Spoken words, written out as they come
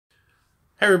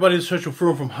Hey everybody, it's Social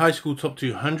Forum from High School Top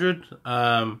 200.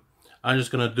 I'm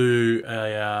just going to do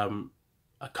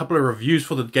a couple of reviews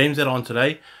for the games that are on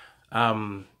today.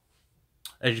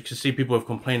 As you can see, people have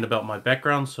complained about my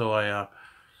background, so I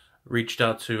reached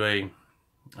out to a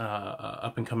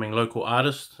up-and-coming local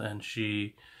artist, and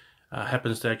she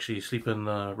happens to actually sleep in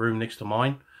the room next to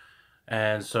mine,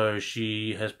 and so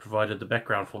she has provided the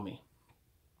background for me.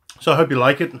 So I hope you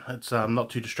like it. It's not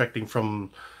too distracting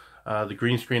from the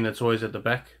green screen that's always at the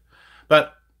back.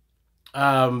 But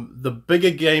the bigger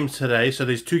games today, so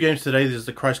there's two games today. There's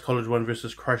the Christ College one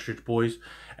versus Christchurch Boys,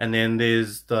 and then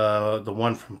there's the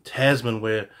one from Tasman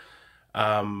where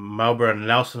Marlborough and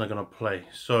Nelson are going to play.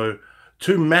 So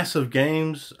two massive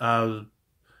games. The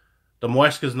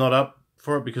Moaska's not up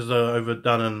for it because they're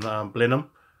overdone in Blenheim,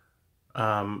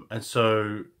 and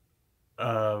so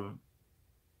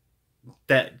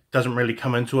that doesn't really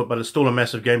come into it, but it's still a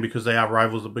massive game because they are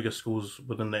rivals, the biggest schools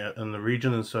within the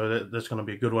region, and so that's going to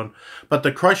be a good one. But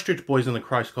the Christchurch Boys and the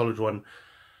Christ College one,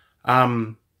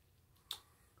 I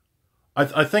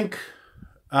think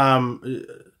off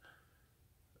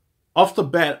the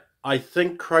bat, I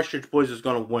think Christchurch Boys is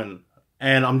going to win,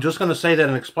 and I'm just going to say that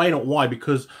and explain it why,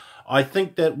 because I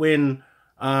think that when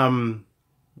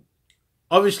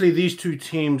obviously these two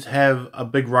teams have a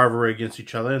big rivalry against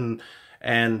each other,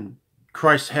 and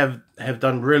Christ have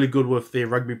done really good with their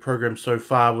rugby program so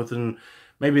far within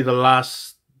maybe the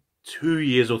last 2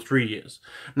 years or 3 years.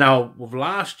 Now, with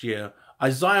last year,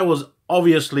 Isaiah was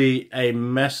obviously a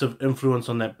massive influence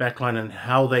on that backline and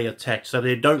how they attack, so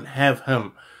they don't have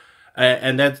him.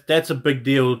 And that's a big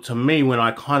deal to me when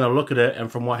I kind of look at it,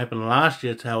 and from what happened last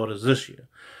year to how it is this year.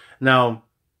 Now,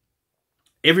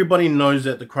 everybody knows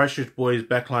that the Christchurch Boys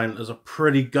backline is a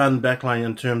pretty gun backline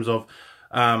in terms of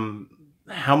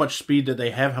how much speed that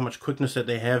they have, how much quickness that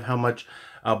they have, how much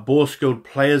ball-skilled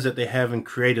players that they have and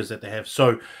creators that they have.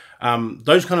 So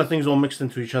those kind of things all mixed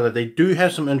into each other. They do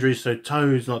have some injuries, so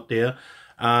Tahu's not there.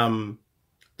 The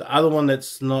other one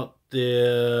that's not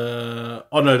there...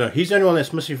 Oh, no, he's the only one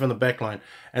that's missing from the backline.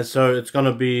 And so it's going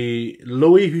to be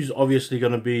Louis, who's obviously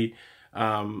going to be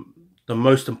the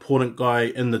most important guy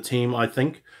in the team, I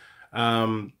think.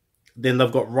 Then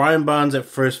they've got Ryan Barnes at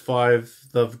first five.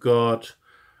 They've got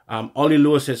Ollie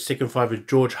Lewis at second five with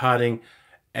George Harding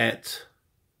at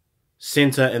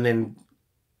centre, and then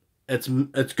it's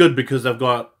good because they've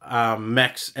got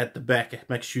Max at the back,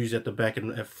 Max Hughes at the back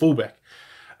and at fullback.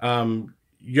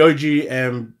 Yogi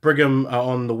and Brigham are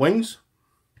on the wings,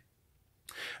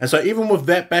 and so even with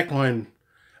that backline,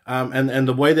 and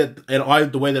the way that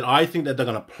I think that they're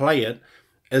going to play it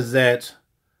is that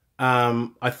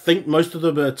I think most of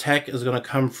the attack is going to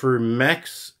come through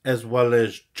Max as well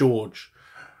as George.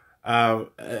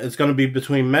 It's going to be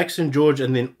between Max and George,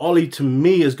 and then Ollie, to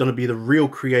me, is going to be the real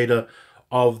creator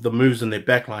of the moves in their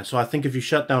backline. So I think if you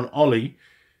shut down Ollie,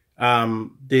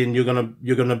 then you're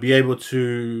gonna be able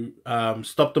to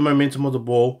stop the momentum of the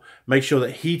ball, make sure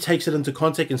that he takes it into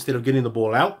contact instead of getting the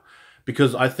ball out.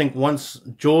 Because I think once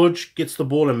George gets the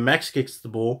ball and Max gets the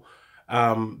ball,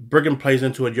 Brigham plays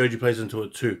into it, Yogi plays into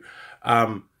it too.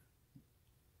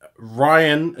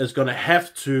 Ryan is going to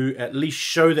have to at least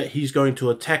show that he's going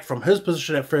to attack from his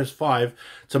position at first five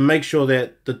to make sure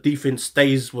that the defense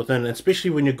stays within, especially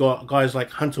when you've got guys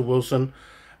like Hunter Wilson,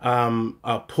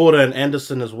 Porter and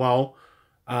Anderson as well.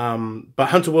 But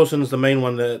Hunter Wilson is the main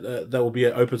one that will be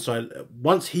at open side.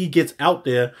 Once he gets out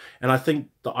there, and I think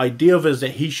the idea of it is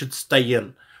that he should stay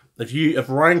in. If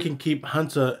Ryan can keep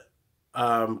Hunter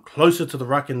closer to the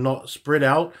ruck and not spread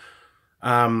out,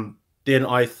 then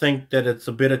I think that it's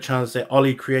a better chance that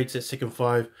Ollie creates that second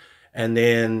five, and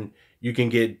then you can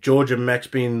get George and Max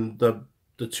being the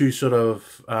two sort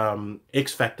of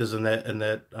X factors in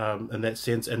that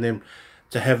sense, and then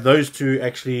to have those two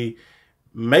actually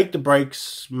make the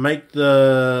breaks, make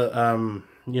the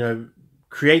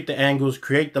create the angles,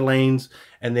 create the lanes,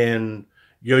 and then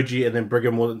Yogi and then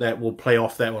Brigham will play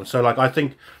off that one. So like I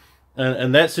think.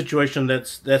 In that situation,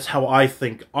 that's how I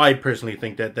personally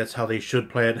think that's how they should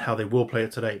play it, how they will play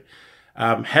it today.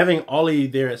 Having Ollie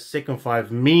there at second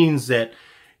five means that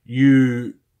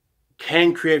you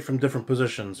can create from different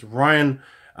positions. Ryan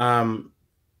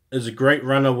is a great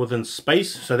runner within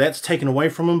space, so that's taken away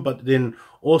from him, but then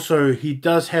also he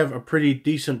does have a pretty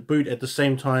decent boot at the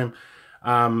same time,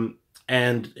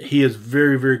 and he is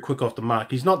very, very quick off the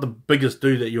mark. He's not the biggest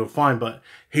dude that you'll find, but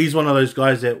he's one of those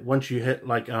guys that once you hit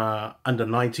like under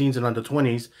 19s and under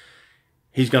 20s,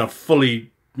 he's gonna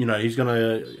fully, he's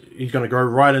gonna go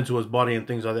right into his body and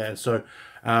things like that. And so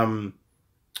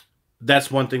that's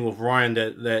one thing with Ryan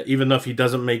that even though if he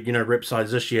doesn't make rep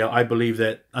size this year, I believe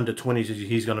that under 20s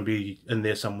he's gonna be in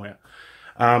there somewhere.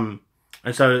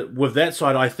 And so with that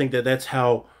side, I think that that's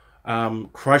how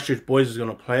Christchurch Boys is going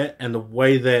to play it, and the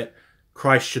way that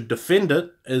Christ should defend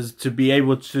it is to be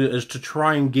able to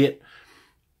try and get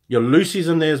your Lucy's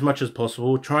in there as much as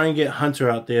possible. Try and get Hunter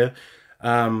out there,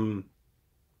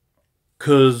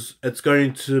 because it's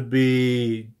going to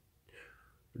be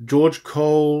George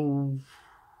Cole,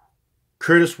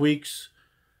 Curtis Weeks,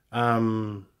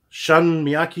 Shun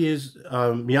Miyake's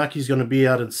going to be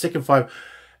out in second five,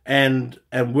 and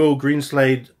Will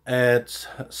Greenslade at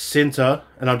centre,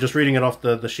 and I'm just reading it off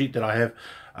the sheet that I have,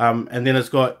 and then it's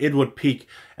got Edward Peake,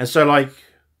 and so like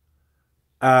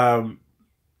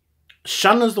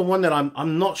Shun is the one that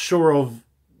I'm not sure of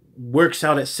works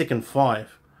out at second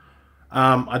five.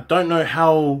 I don't know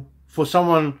how, for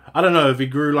someone, I don't know if he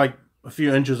grew like a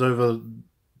few inches over,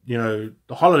 you know,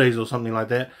 the holidays or something like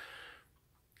that.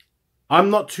 I'm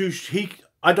not too,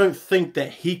 I don't think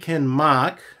that he can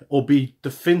mark or be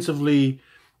defensively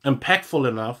impactful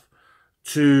enough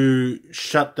to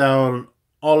shut down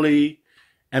Ollie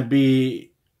and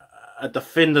be a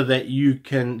defender that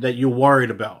you're worried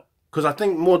about. Because I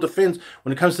think more defense,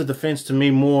 when it comes to defense, to me,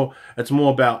 it's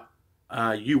more about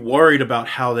you worried about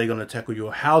how they're going to tackle you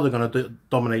or how they're going to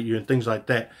dominate you and things like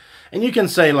that. And you can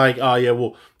say like, oh yeah,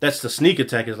 well, that's the sneak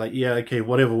attack. It's like, yeah, okay,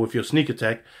 whatever with your sneak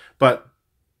attack. But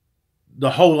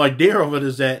the whole idea of it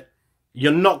is that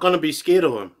you're not going to be scared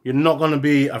of him. You're not going to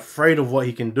be afraid of what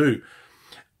he can do.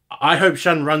 I hope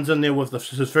Shun runs in there with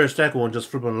his first tackle and just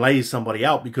flipping lays somebody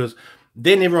out, because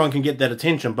then everyone can get that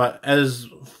attention. But as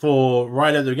for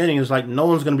right at the beginning, it's like no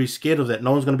one's going to be scared of that.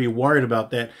 No one's going to be worried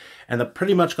about that. And they're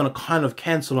pretty much going to kind of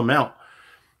cancel him out.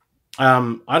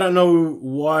 I don't know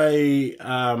why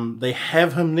they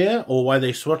have him there, or why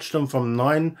they switched him from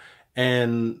 9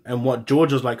 and what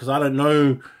George is like, because I don't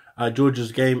know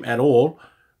George's game at all.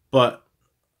 But,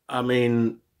 I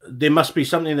mean, there must be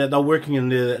something that they're working in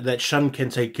there that Shun can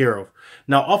take care of.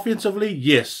 Now, offensively,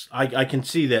 yes, I can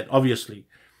see that, obviously.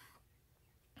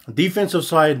 Defensive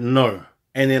side, no.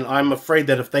 And then I'm afraid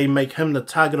that if they make him the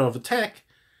target of attack,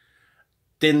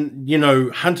 then, you know,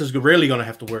 Hunter's really going to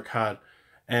have to work hard.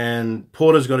 And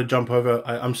Porter's got to jump over.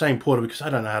 I'm saying Porter because I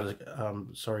don't know how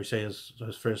to, say his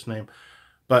first name.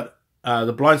 But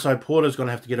the blindside Porter's going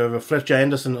to have to get over. Fletcher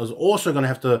Anderson is also going to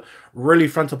have to really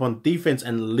front up on defense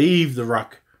and leave the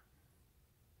ruck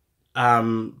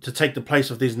to take the place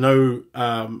of there's no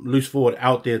loose forward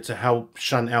out there to help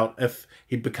Shun out if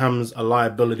he becomes a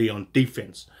liability on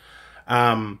defense.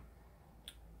 The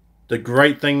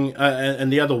great thing,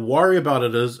 and the other worry about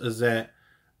it is that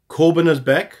Corbin is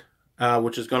back,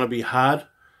 which is going to be hard.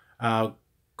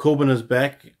 Corbin is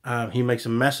back. He makes a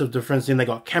massive difference. Then they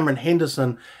got Cameron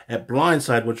Henderson at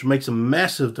blindside, which makes a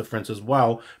massive difference as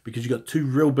well, because you got two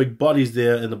real big bodies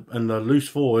there in the loose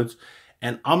forwards.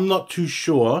 And I'm not too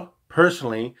sure,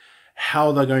 personally,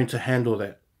 how they're going to handle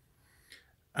that.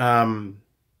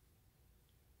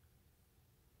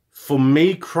 For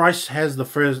me, Christ has the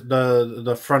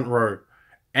front row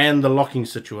and the locking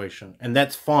situation, and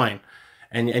that's fine.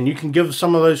 And you can give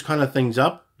some of those kind of things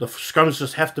up. The scrums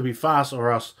just have to be fast,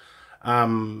 or else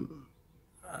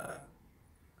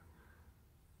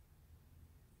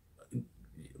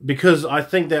because I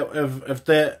think that if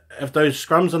those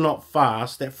scrums are not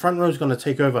fast, that front row is going to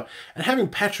take over. And having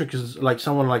Patrick is like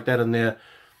someone like that in there,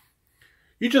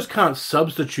 you just can't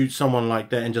substitute someone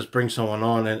like that and just bring someone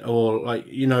on, or like,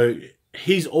 you know,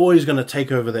 he's always going to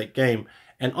take over that game.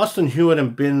 And Austin Hewitt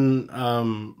and Ben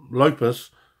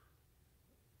Lopez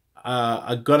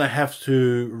are going to have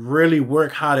to really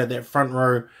work hard at that front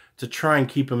row to try and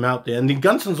keep him out there. And then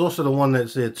Gunson's also the one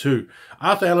that's there too.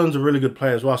 Arthur Allen's a really good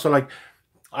player as well. So, like,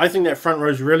 I think that front row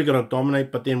is really going to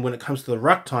dominate. But then when it comes to the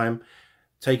ruck time,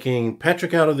 taking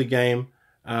Patrick out of the game,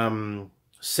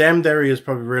 Sam Derry is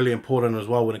probably really important as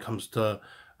well when it comes to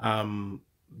the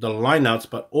lineouts.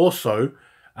 But also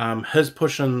his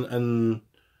push in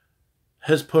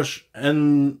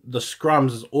the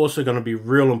scrums is also going to be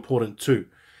real important too.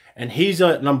 And he's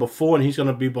at number 4, and he's going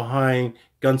to be behind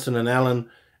Gunson and Allen.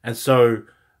 And so,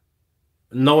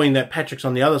 knowing that Patrick's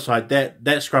on the other side, that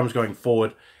scrum's going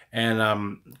forward.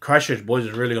 And Christchurch Boys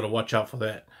is really got to watch out for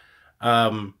that.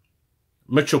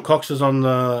 Mitchell Cox is on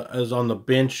the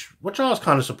bench, which I was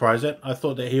kind of surprised at. I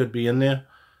thought that he would be in there,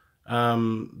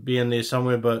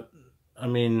 somewhere. But I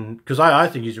mean, because I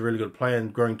think he's a really good player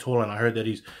and growing tall, and I heard that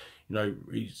he's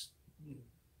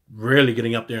really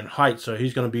getting up there in height, so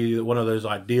he's going to be one of those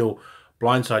ideal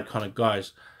blindside kind of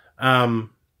guys.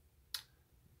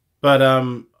 But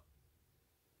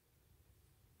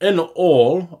in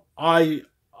all, I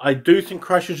do think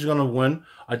Christchurch is going to win.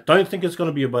 I don't think it's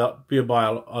going to be by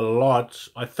a lot.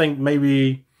 I think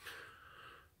maybe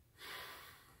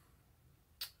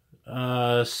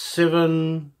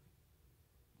 7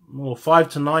 or 5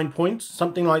 to 9 points,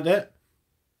 something like that.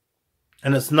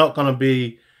 And it's not going to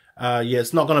be,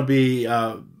 it's not going to be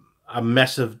a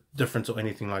massive difference or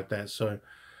anything like that. So,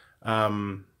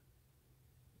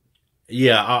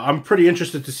 yeah, I'm pretty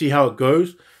interested to see how it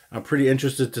goes. I'm pretty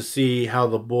interested to see how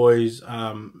the boys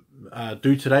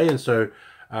do today. And so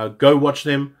go watch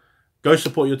them. Go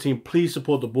support your team. Please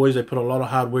support the boys. They put a lot of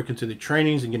hard work into their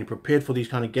trainings and getting prepared for these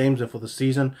kind of games and for the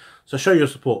season. So show your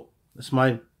support. That's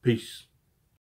mine. Peace.